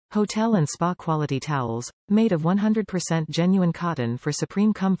Hotel and spa quality towels, made of 100% genuine cotton for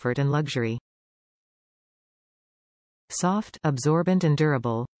supreme comfort and luxury. Soft, absorbent and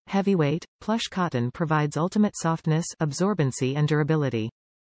durable. Heavyweight, plush cotton provides ultimate softness, absorbency and durability.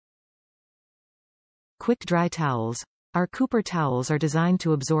 Quick dry towels. Our Cooper towels are designed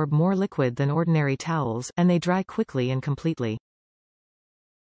to absorb more liquid than ordinary towels, and they dry quickly and completely.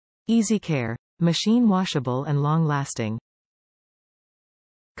 Easy care. Machine washable and long-lasting.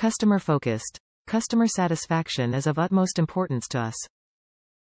 Customer focused. Customer satisfaction is of utmost importance to us.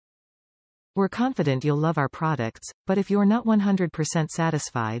 We're confident you'll love our products, but if you're not 100%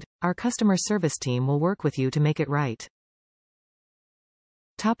 satisfied, our customer service team will work with you to make it right.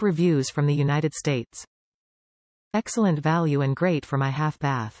 Top reviews from the United States. Excellent value and great for my half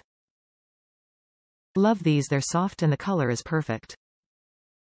bath. Love these, they're soft and the color is perfect.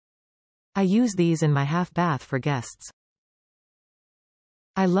 I use these in my half bath for guests.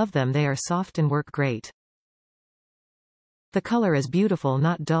 I love them, they are soft and work great. The color is beautiful,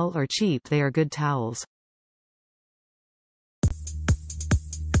 not dull or cheap, they are good towels.